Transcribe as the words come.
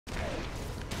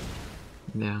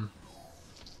Yeah.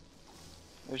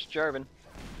 There's Jarvan.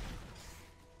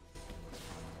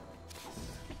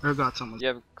 Urgot someone. Do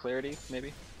you have clarity?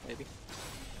 Maybe? Maybe.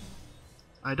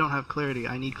 I don't have clarity.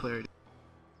 I need clarity.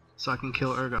 So I can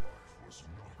kill Urgot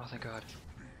Oh, thank God.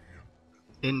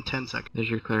 in 10 seconds. There's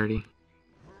your clarity.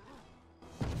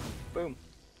 Boom.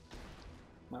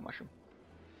 My mushroom.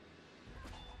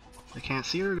 I can't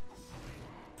see Urgot.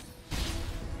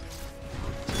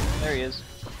 There he is.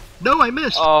 No, I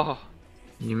missed! Oh,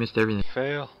 You missed everything.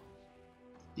 fail.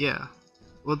 Yeah.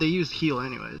 Well, they used heal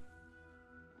anyways.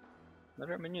 Let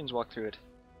our minions walk through it.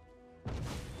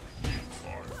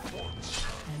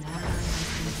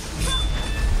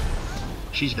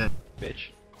 She's dead. Bitch.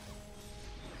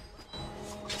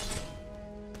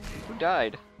 Who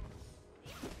died?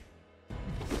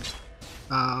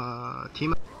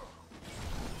 Team.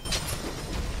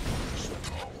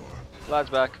 Lad's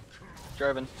back.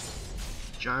 Jarvan.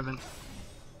 Jarvan.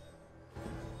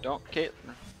 Don't, Kate.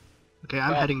 Okay,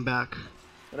 I'm Well. heading back.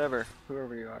 Whatever.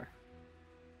 Whoever you are.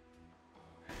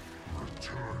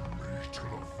 Return me to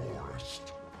the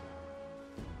forest.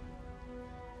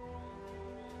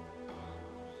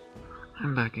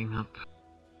 I'm backing up.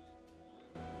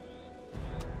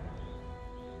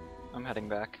 I'm heading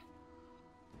back.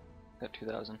 At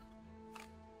 2000.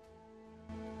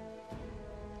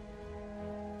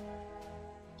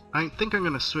 I think I'm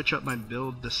gonna switch up my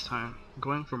build this time. I'm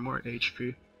going for more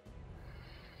HP.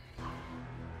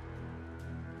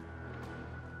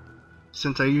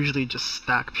 Since I usually just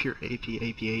stack pure AP,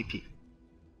 AP, AP.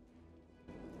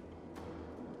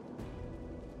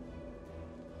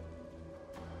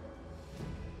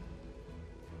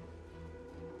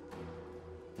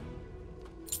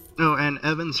 Oh, and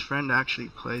Evan's friend actually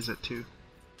plays it too.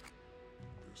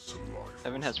 This life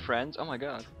Evan has friends? Oh my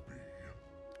God.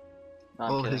 No,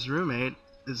 I'm Well, kidding. his roommate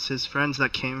is his friends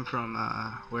that came from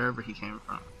wherever he came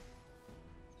from.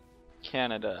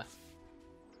 Canada.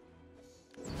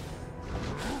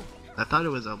 I thought it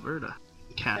was Alberta.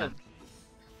 Canada.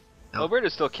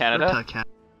 Alberta's still Canada. Alberta, Canada.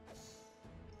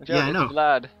 Careful, I know. It's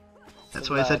Vlad. That's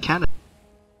why I said Canada.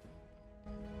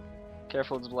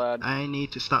 Careful, it's Vlad. I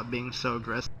need to stop being so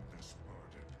aggressive.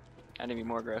 I need to be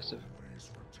more aggressive.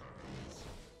 always returns.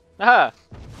 Aha!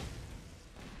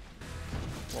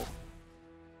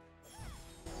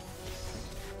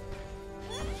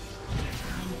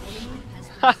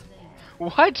 Ha!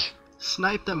 What?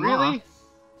 Snipe them Really?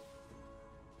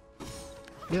 off.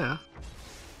 Yeah.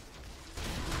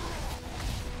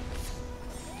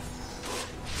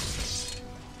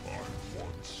 I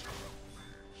once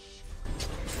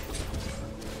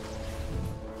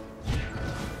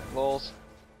Lols.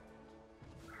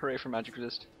 Hooray for magic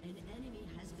resist. An enemy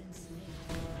has been slain.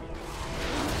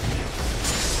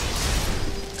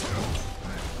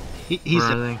 He's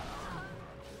Where are they?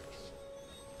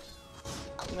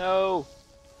 No!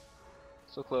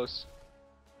 So close.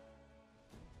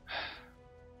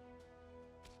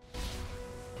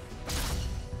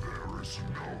 there is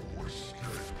no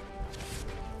escape.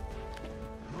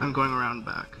 I'm going around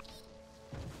back.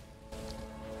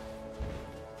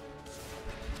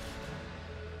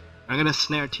 I'm gonna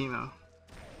snare Timo.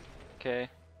 Okay.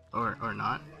 Or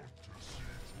not.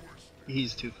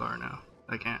 He's too far now.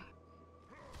 I can't.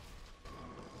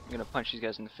 I'm gonna punch these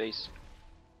guys in the face.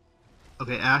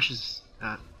 Okay, Ash is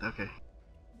at. Okay.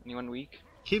 Anyone weak?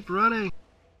 Keep running!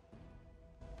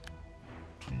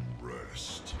 To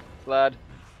rest. Vlad.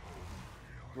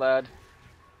 Vlad.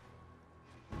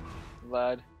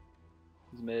 Vlad.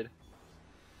 He's mid.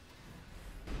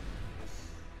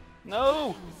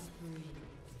 No!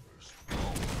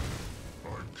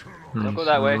 Don't go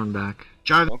that way. I'm going back.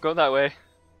 Jarvan! Don't go that way.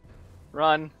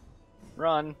 Run.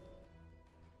 Run.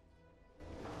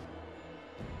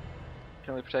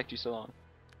 Can only protect you so long.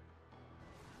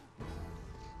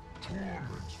 Torment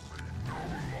me no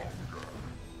longer.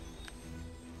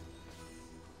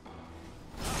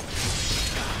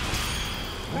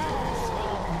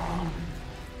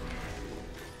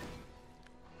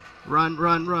 Run,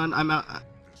 run, run! I'm out.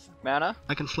 Mana?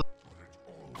 I can slow. It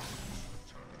always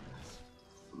returns.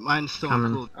 Mine's still on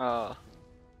Coming. cool.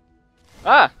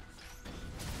 Ah!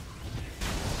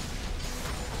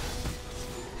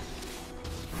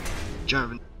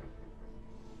 Jarvan.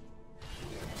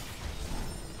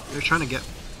 They're trying to get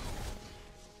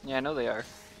Yeah, I know they are.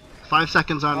 5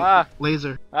 seconds on Ah.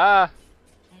 laser. Ah!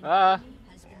 An Ah! enemy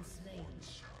has been slain.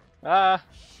 Ah!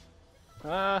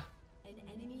 Ah! An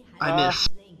enemy has I Ah.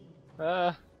 missed. been slain.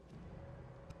 Ah!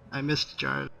 I missed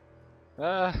Jarvan.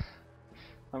 Ah!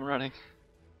 I'm running.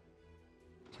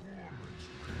 Torment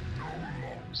me no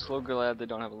longer. I'm so glad they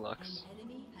don't have a Lux. An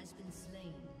enemy has been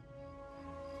slain.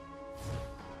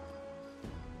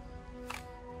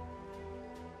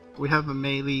 We have a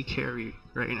melee carry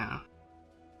right now.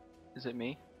 Is it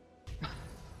me?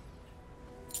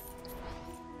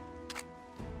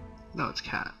 No, it's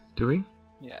Cat. Do we?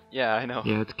 Yeah, I know.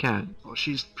 Yeah, it's cat. Well,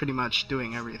 she's pretty much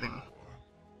doing everything.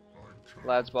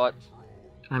 Lad's bot.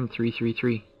 I'm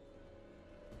 333.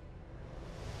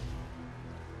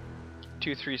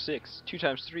 236. 2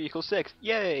 times 3 equals 6.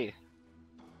 Yay!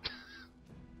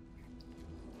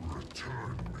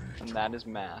 Return me. And that is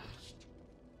math.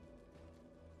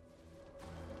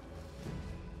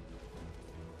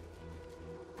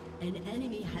 An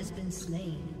enemy has been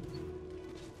slain.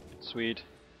 Sweet.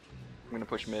 I'm gonna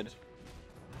push mid.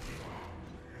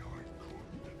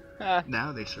 Ah,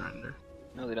 Now they surrender.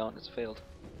 no they don't. It's failed.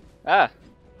 Ah!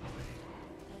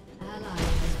 An ally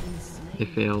has been They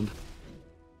slain. failed.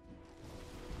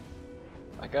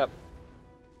 Back up.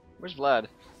 Where's Vlad?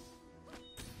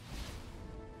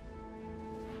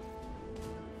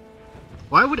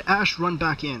 Why would Ashe run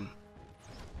back in?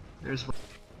 There's.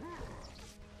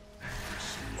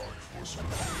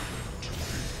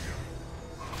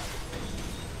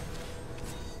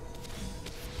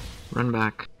 Run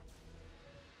back.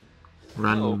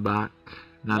 Run No. back.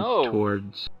 Not No.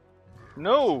 towards.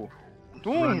 No! Run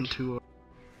Don't! to.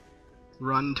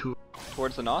 Run to.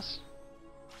 Towards the Nos?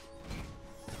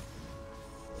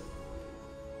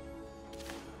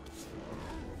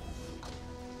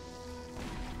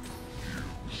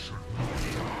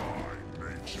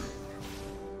 Nature.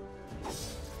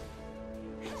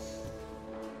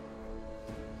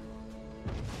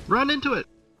 Run into it!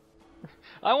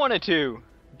 I wanted to!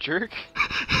 Jerk!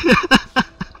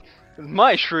 It's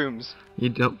my shrooms! You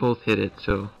don't both hit it,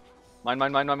 so. Mine,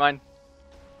 mine, mine, mine, mine.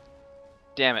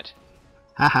 Damn it.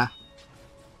 Haha.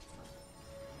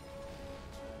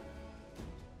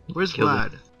 Where's Killed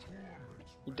Vlad? it.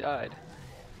 He died.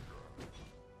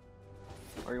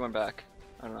 Or he went back.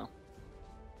 I don't know.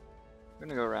 I'm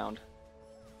gonna go around.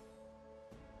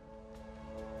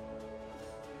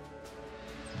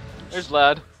 There's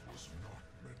Vlad.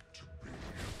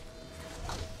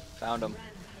 Found him.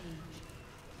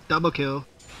 Double kill.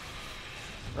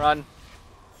 Run.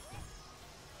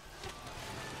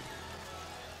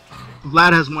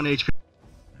 Vlad has 1 HP.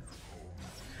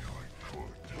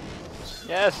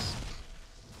 Yes!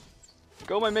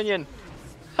 Go my minion!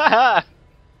 Haha!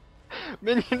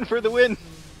 Minion for the win!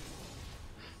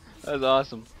 That was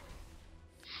awesome.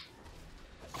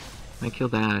 I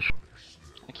killed Ashe.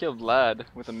 I killed Vlad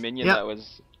with a minion Yep. that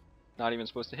was not even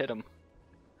supposed to hit him.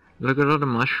 Look at all the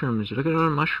mushrooms. Look at all the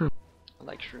mushrooms. I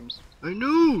like shrooms. I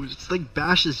know! It's like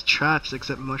Bash's traps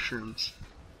except mushrooms.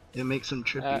 It makes them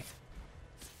trippy.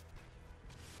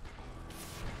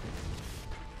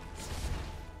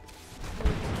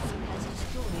 Has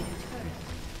destroyed a turret.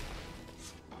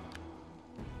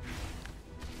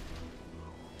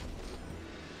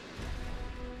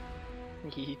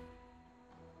 Hee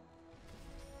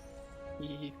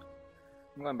hee.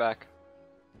 I'm going back.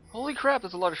 Holy crap,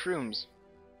 that's a lot of shrooms.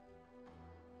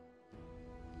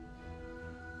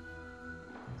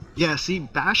 Yeah, see,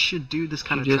 Bash should do this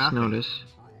kind You of just trapping. notice.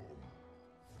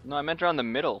 No, I meant around the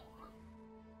middle.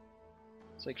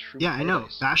 It's like shroom Yeah, I know.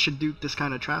 paradise. Bash should do this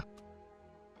kind of trap.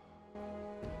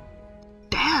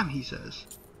 Damn, he says.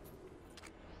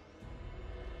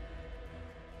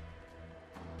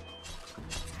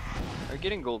 Are you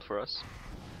getting gold for us?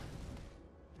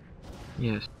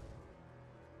 Yes.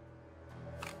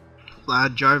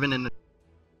 Vlad, Jarvan, and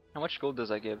How much gold does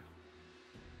that give?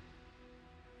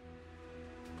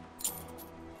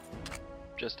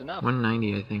 Just enough.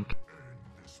 190, I think.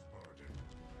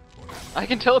 I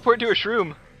can teleport to a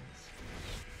shroom!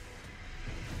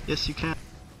 yes, you can. An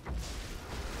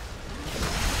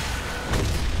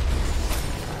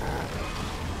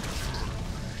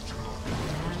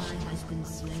ally has been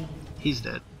slain. He's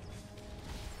dead.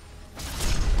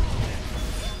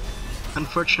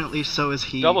 Unfortunately, so is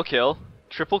he. Double kill.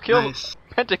 Triple kill. Nice.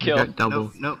 You Pentakill. got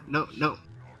double. No.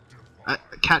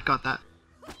 Cat got that.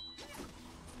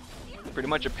 Pretty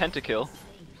much a pentakill.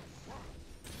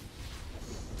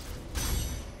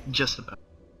 Just about.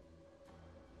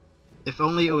 If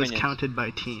only it was Minions. counted by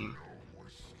team.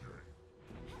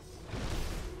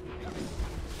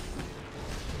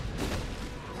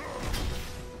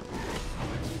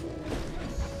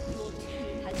 Your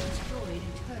team has destroyed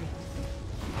a turret.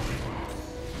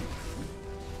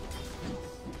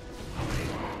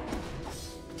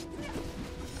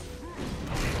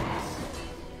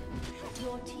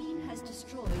 Your team has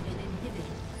destroyed an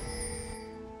inhibitor.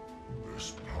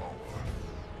 This power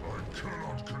I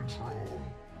cannot control.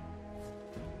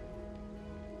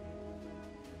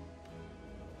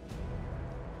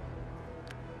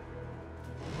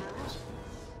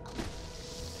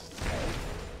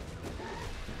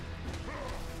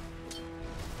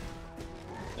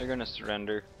 They're gonna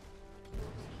surrender.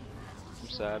 I'm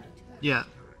sad. Yeah.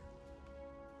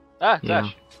 Ah, it's Yeah.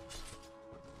 Ash.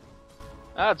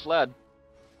 Ah, it's Vlad.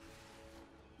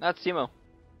 That's Timo.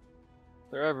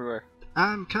 They're everywhere.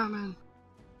 I'm coming.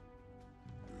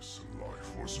 This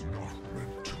life was not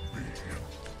meant to be.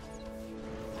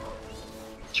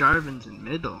 Jarvan's in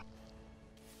middle.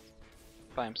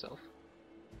 By himself.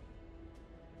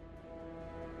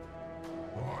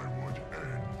 I would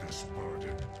end this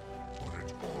burden, but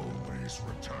it always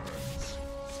returns.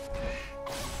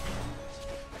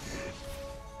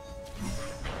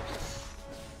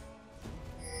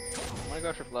 I'm gonna go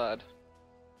after Vlad.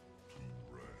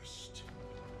 Rest.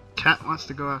 Cat wants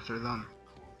to go after them.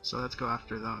 So let's go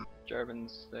after them.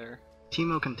 Jarvan's there.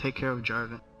 Timo can take care of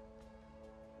Jarvan.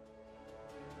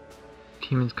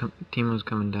 Teemo's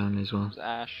coming down as well. There's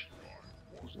Ash.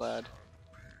 There's Vlad.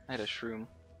 I had a shroom.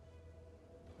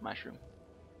 My shroom.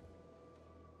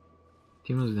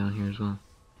 Teemo's down here as well.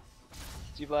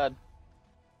 See Vlad.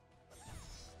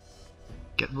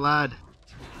 Get Vlad.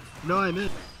 No, I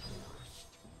missed.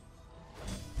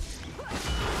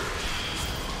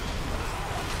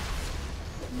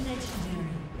 Legendary.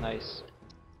 Nice.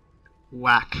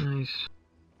 Whack. Nice.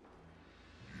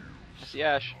 I see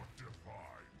Ash.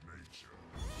 Defy nature.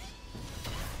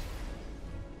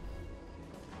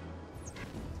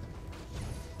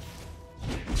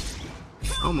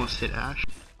 Almost hit Ash.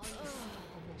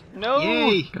 No!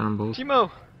 Yay! Got them both.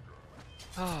 Timo!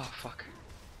 Oh, fuck.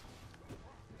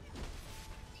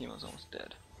 Timo's almost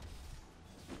dead.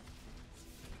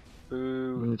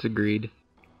 Boo. It's agreed.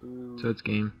 Boo. So it's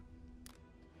game.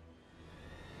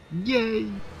 Yay!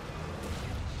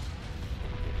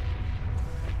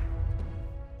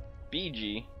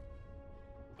 BG.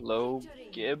 Low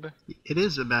Gib. It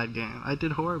is a bad game. I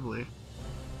did horribly.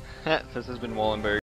 This has been WallinBerg.